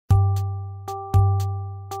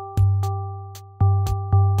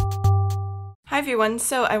everyone,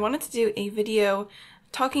 so I wanted to do a video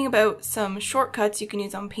talking about some shortcuts you can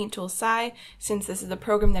use on Paint Tool SAI, since this is the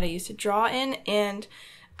program that I use to draw in, and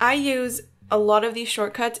I use a lot of these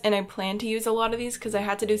shortcuts and I plan to use a lot of these because I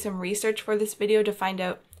had to do some research for this video to find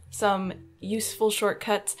out some useful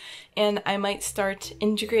shortcuts, and I might start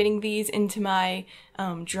integrating these into my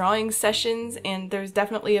drawing sessions, and there's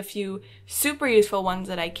definitely a few super useful ones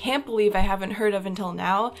that I can't believe I haven't heard of until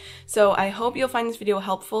now. So I hope you'll find this video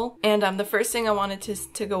helpful. And the first thing I wanted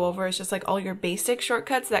to go over is just like all your basic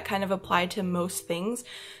shortcuts that kind of apply to most things.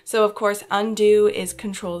 So of course, undo is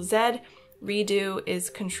Control Z, redo is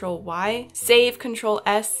Control Y, save Control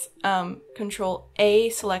S, Control A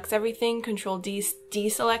selects everything, Control D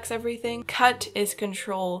deselects everything, cut is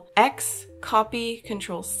Control X, copy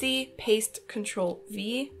Control C, paste Control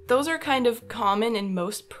V. Those are kind of common in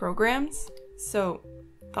most programs, so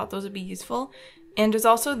thought those would be useful. And there's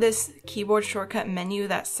also this keyboard shortcut menu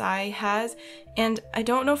that SAI has, and I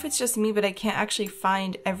don't know if it's just me, but I can't actually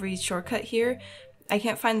find every shortcut here. I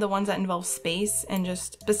can't find the ones that involve space and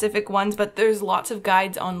just specific ones, but there's lots of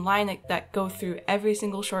guides online that go through every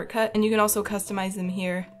single shortcut, and you can also customize them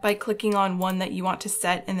here by clicking on one that you want to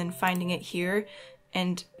set and then finding it here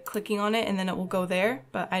and clicking on it, and then it will go there,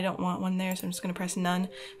 but I don't want one there, so I'm just going to press none.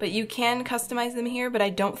 But you can customize them here, but I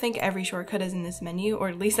don't think every shortcut is in this menu, or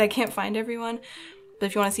at least I can't find everyone. But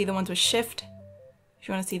if you want to see the ones with Shift, if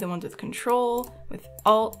you want to see the ones with Control, with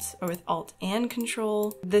Alt, or with Alt and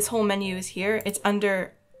Control, this whole menu is here. It's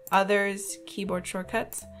under Others, Keyboard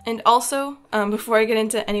Shortcuts. And also, before I get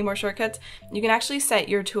into any more shortcuts, you can actually set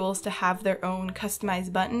your tools to have their own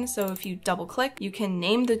customized button. So if you double click, you can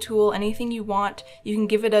name the tool anything you want. You can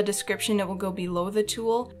give it a description, it will go below the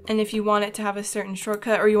tool. And if you want it to have a certain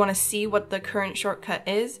shortcut, or you want to see what the current shortcut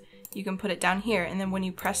is, you can put it down here. And then when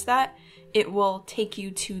you press that, it will take you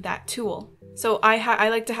to that tool. So I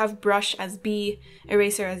like to have brush as B,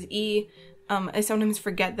 eraser as E. I sometimes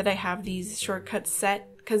forget that I have these shortcuts set,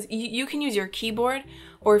 because you can use your keyboard,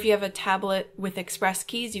 or if you have a tablet with express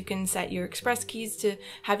keys, you can set your express keys to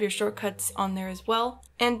have your shortcuts on there as well.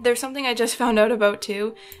 And there's something I just found out about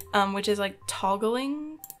too, which is like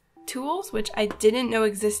toggling tools, which I didn't know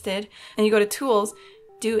existed. And you go to Tools,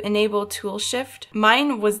 do Enable Tool Shift.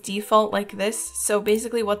 Mine was default like this, so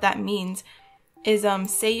basically what that means is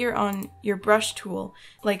say you're on your brush tool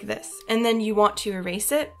like this, and then you want to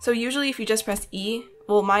erase it. So usually if you just press E,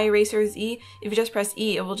 well, my eraser is E, if you just press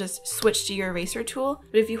E, it will just switch to your eraser tool.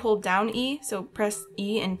 But if you hold down E, so press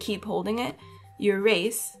E and keep holding it, you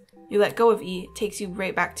erase, you let go of E, it takes you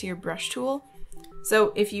right back to your brush tool.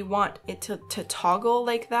 So if you want it to toggle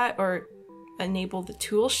like that, or enable the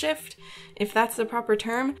tool shift, if that's the proper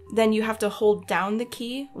term, then you have to hold down the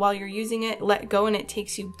key while you're using it, let go, and it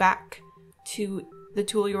takes you back to the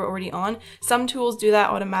tool you were already on. Some tools do that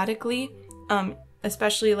automatically,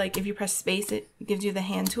 especially like if you press space, it gives you the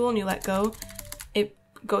hand tool and you let go, it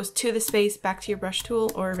goes to the space, back to your brush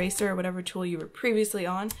tool or eraser or whatever tool you were previously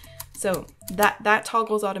on. So that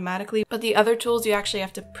toggles automatically, but the other tools you actually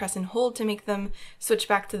have to press and hold to make them switch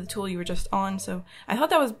back to the tool you were just on. So I thought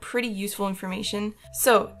that was pretty useful information.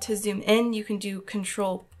 So to zoom in, you can do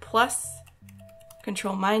Control plus,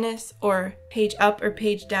 Control minus, or page up or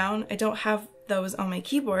page down. I don't have those on my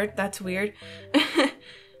keyboard, that's weird.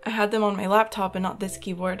 I had them on my laptop and not this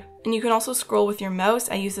keyboard. And you can also scroll with your mouse,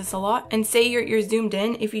 I use this a lot. And say you're zoomed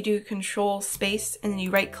in, if you do Control space and then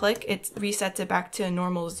you right click, it resets it back to a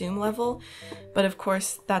normal zoom level. But of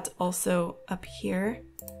course, that's also up here.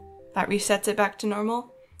 That resets it back to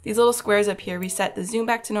normal. These little squares up here reset the zoom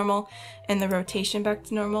back to normal and the rotation back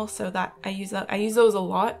to normal, so that I use those a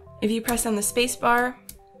lot. If you press on the space bar,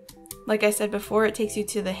 like I said before, it takes you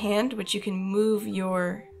to the hand, which you can move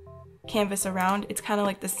your canvas around. It's kind of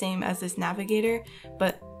like the same as this navigator,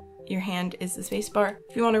 but your hand is the space bar.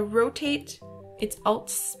 If you want to rotate, it's Alt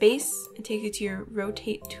space. It takes you to your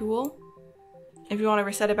rotate tool. If you want to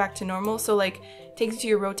reset it back to normal, so like it takes you to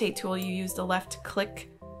your rotate tool, you use the left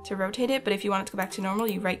click to rotate it, but if you want it to go back to normal,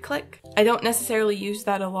 you right click. I don't necessarily use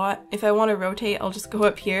that a lot. If I want to rotate, I'll just go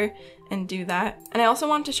up here and do that. And I also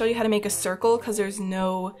wanted to show you how to make a circle, because this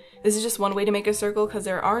is just one way to make a circle, because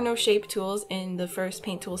there are no shape tools in the first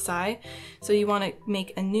Paint Tool SAI. So you want to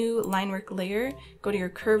make a new line work layer, go to your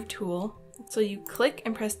curve tool. So you click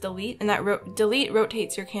and press delete, and that delete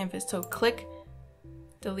rotates your canvas. So click,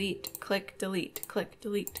 delete, click, delete, click,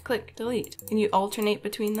 delete, click, delete. And you alternate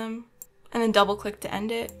between them, and then double click to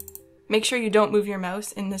end it. Make sure you don't move your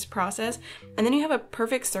mouse in this process. And then you have a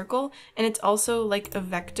perfect circle, and it's also like a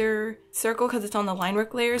vector circle because it's on the line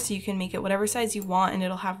work layer, so you can make it whatever size you want and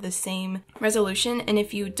it'll have the same resolution. And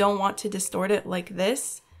if you don't want to distort it like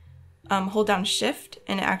this, hold down shift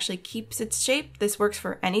and it actually keeps its shape. This works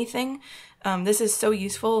for anything. This is so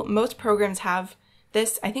useful. Most programs have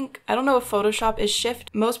this. I don't know if Photoshop is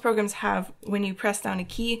shift. Most programs have, when you press down a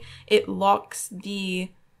key, it locks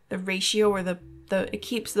the ratio, or it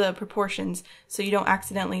keeps the proportions so you don't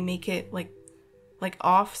accidentally make it like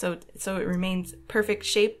off, so it remains perfect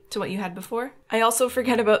shape to what you had before. I also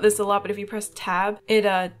forget about this a lot, but if you press tab,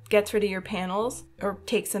 it gets rid of your panels or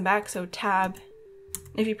takes them back. So tab,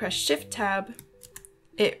 if you press shift tab,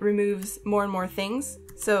 it removes more and more things.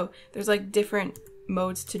 So there's like different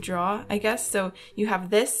modes to draw, I guess. So you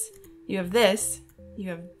have this, you have this, you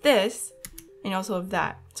have this, and you also have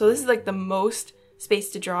that. So this is like the most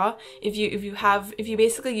space to draw. If you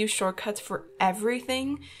basically use shortcuts for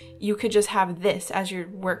everything, you could just have this as your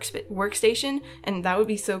workstation, and that would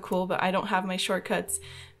be so cool. But I don't have my shortcuts.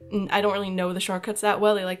 I don't really know the shortcuts that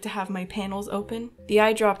well. I like to have my panels open. The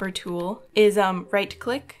eyedropper tool is right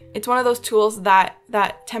click. It's one of those tools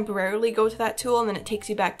that temporarily go to that tool and then it takes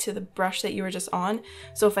you back to the brush that you were just on.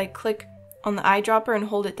 So if I click on the eyedropper and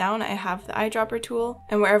hold it down, I have the eyedropper tool,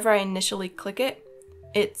 and wherever I initially click it,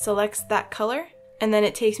 it selects that color, and then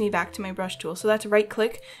it takes me back to my brush tool. So that's right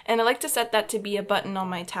click, and I like to set that to be a button on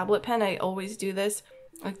my tablet pen. I always do this.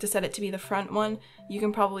 I like to set it to be the front one. You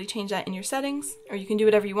can probably change that in your settings, or you can do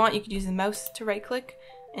whatever you want. You could use the mouse to right click,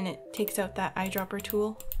 and it takes out that eyedropper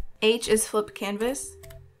tool. H is flip canvas,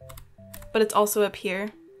 but it's also up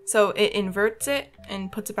here. So it inverts it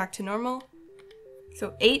and puts it back to normal.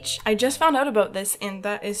 So H, I just found out about this, and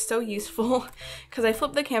that is so useful because I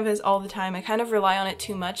flip the canvas all the time. I kind of rely on it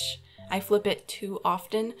too much. I flip it too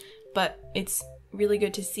often, but it's really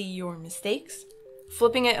good to see your mistakes.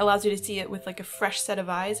 Flipping it allows you to see it with like a fresh set of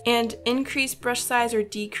eyes. And increase brush size or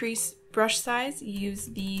decrease brush size, use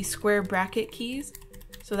the square bracket keys.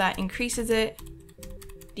 So that increases it,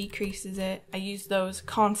 decreases it. I use those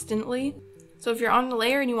constantly. So if you're on the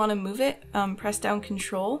layer and you want to move it, press down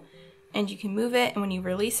Control and you can move it. And when you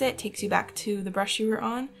release it, it takes you back to the brush you were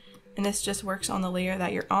on. And this just works on the layer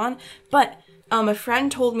that you're on. But a friend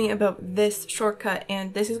told me about this shortcut,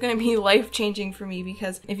 and this is going to be life-changing for me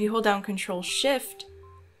because if you hold down Control Shift,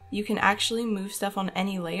 you can actually move stuff on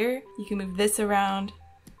any layer. You can move this around,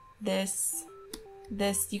 this.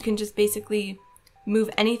 You can just basically move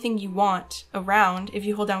anything you want around if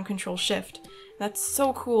you hold down Control Shift. That's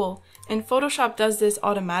so cool. And Photoshop does this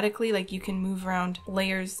automatically, like you can move around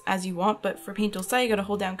layers as you want, but for Paint Tool SAI, you gotta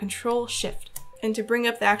hold down Control Shift. And to bring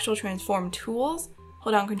up the actual transform tools,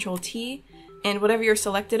 hold down Control T, and whatever you're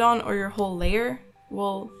selected on or your whole layer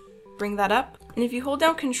will bring that up. And if you hold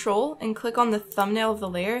down Control and click on the thumbnail of the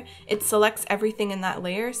layer, it selects everything in that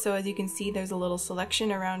layer. So as you can see, there's a little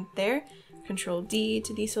selection around there. Control D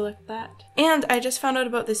to deselect that. And I just found out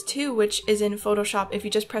about this too, which is in Photoshop if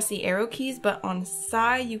you just press the arrow keys, but on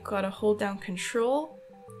SAI, you gotta hold down Control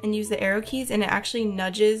and use the arrow keys, and it actually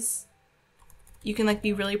nudges. You can like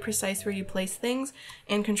be really precise where you place things,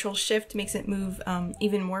 and Control Shift makes it move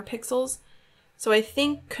even more pixels. So I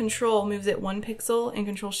think Control moves it 1 pixel and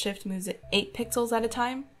Control Shift moves it 8 pixels at a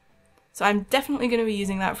time. So I'm definitely going to be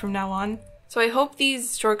using that from now on. So I hope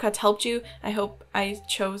these shortcuts helped you. I hope I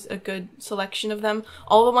chose a good selection of them.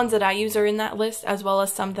 All the ones that I use are in that list, as well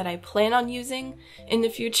as some that I plan on using in the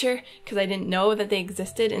future, because I didn't know that they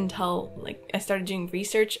existed until like I started doing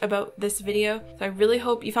research about this video. So I really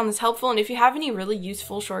hope you found this helpful, and if you have any really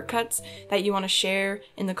useful shortcuts that you want to share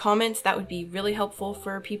in the comments, that would be really helpful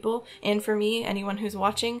for people and for me, anyone who's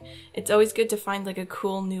watching. It's always good to find like a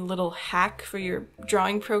cool new little hack for your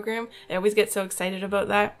drawing program. I always get so excited about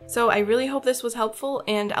that. So I really hope this was helpful,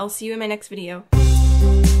 and I'll see you in my next video.